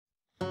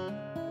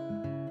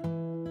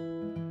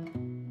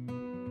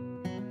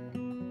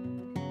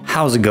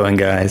How's it going,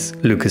 guys?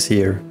 Lucas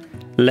here.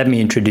 Let me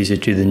introduce you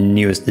to the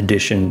newest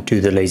addition to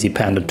the Lazy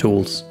Panda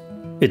Tools.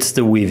 It's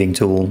the weaving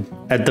tool.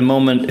 At the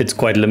moment it's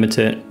quite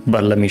limited,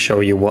 but let me show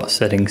you what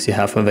settings you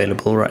have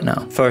available right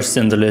now. First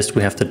in the list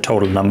we have the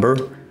total number,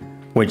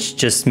 which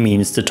just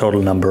means the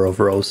total number of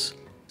rows.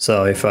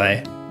 So if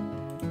I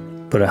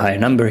put a higher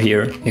number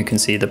here, you can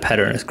see the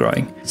pattern is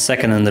growing.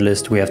 Second on the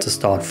list we have the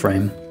start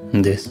frame,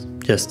 and this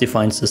just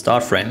defines the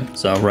start frame.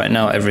 So right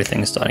now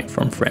everything is starting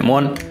from frame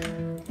 1.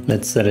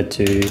 Let's set it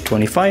to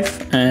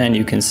 25 and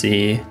you can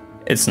see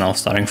it's now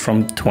starting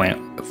from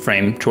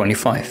frame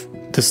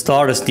 25. The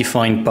start is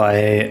defined by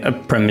a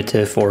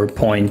primitive or a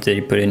point that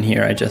you put in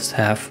here. I just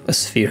have a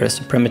sphere as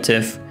a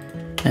primitive,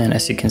 and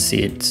as you can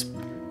see it's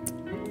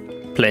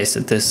placed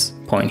at this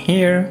point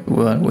here.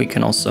 Well, we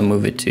can also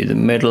move it to the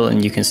middle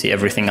and you can see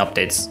everything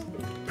updates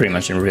pretty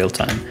much in real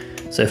time.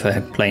 So if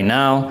I play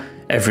now,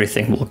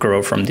 everything will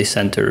grow from the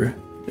center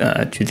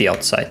to the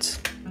outsides.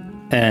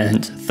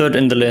 And third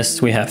in the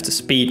list we have the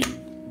speed,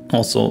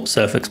 also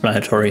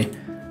self-explanatory,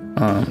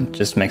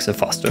 just makes it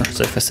faster.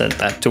 So if I set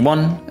that to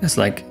 1, it's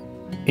like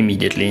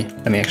immediately,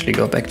 let me actually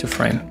go back to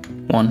frame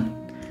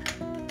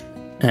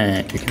 1.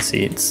 And you can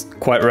see it's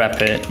quite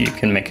rapid. You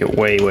can make it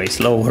way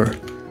slower,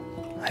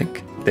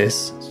 like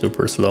this,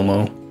 super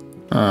slow-mo,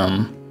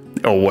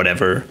 or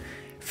whatever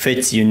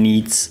fits your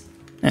needs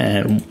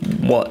and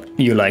what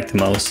you like the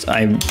most.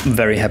 I'm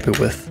very happy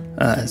with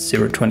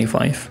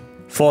 0.25.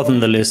 Fourth on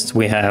the list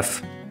we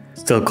have,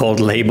 still called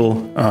label,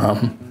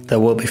 that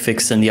will be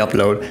fixed in the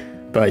upload,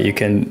 but you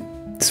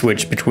can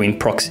switch between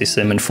proxy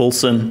sim and full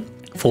sim.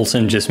 Full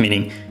sim just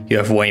meaning you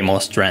have way more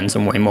strands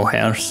and way more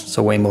hairs,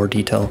 so way more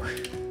detail.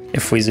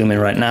 If we zoom in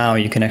right now,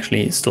 you can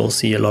actually still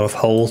see a lot of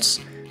holes,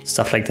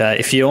 stuff like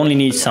that. If you only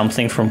need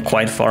something from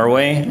quite far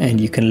away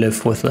and you can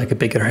live with like a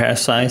bigger hair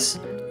size,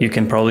 you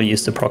can probably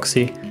use the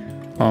proxy.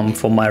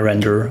 For my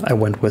render, I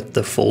went with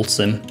the full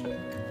sim.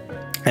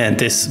 And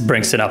this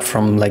brings it up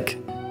from like,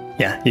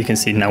 yeah, you can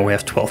see now we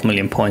have 12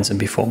 million points and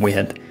before we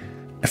had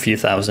a few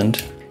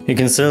thousand. You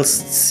can still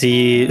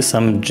see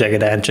some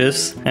jagged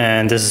edges,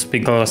 and this is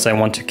because I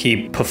want to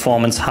keep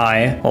performance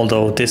high,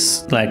 although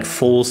this like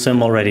full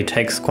sim already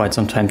takes quite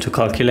some time to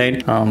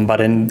calculate. But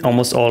in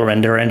almost all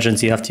render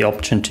engines you have the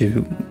option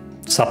to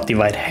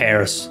subdivide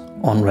hairs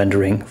on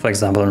rendering. For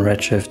example, in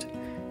Redshift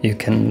you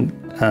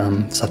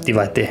can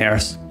subdivide the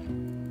hairs.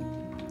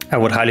 I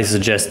would highly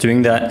suggest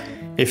doing that.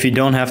 If you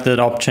don't have that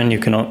option, you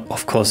can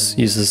of course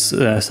use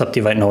this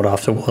subdivide node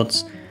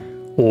afterwards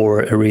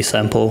or a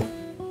resample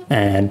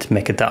and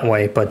make it that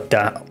way, but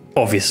that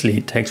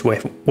obviously takes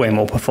way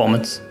more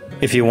performance.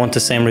 If you want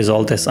the same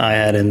result as I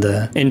had in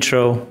the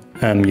intro,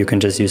 you can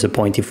just use a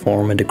pointy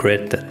form and a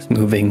grid that is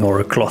moving, or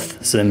a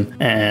cloth sim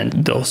and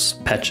those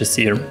patches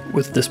here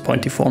with this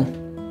pointy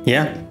form.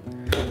 Yeah,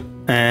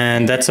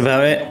 and that's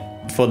about it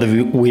for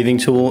the weaving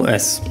tool.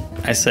 As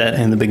I said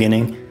in the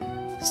beginning,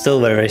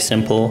 still very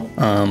simple,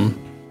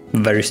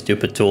 very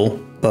stupid tool,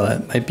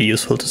 but might be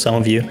useful to some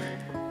of you.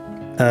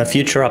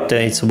 Future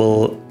updates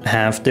will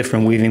have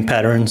different weaving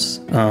patterns,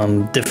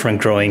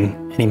 different growing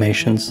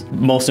animations.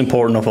 Most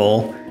important of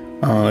all,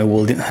 it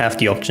will have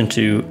the option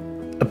to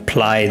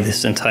apply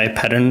this entire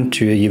pattern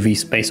to a UV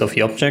space of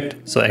the object.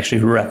 So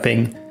actually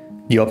wrapping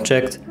the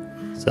object.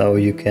 So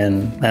you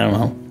can, I don't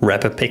know,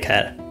 wrap a pig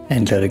hat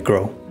and let it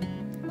grow.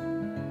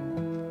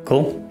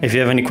 Cool. If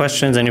you have any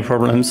questions, any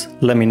problems,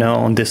 let me know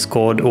on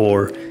Discord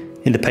or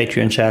in the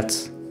Patreon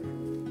chats.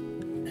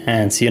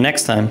 And see you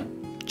next time.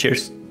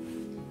 Cheers.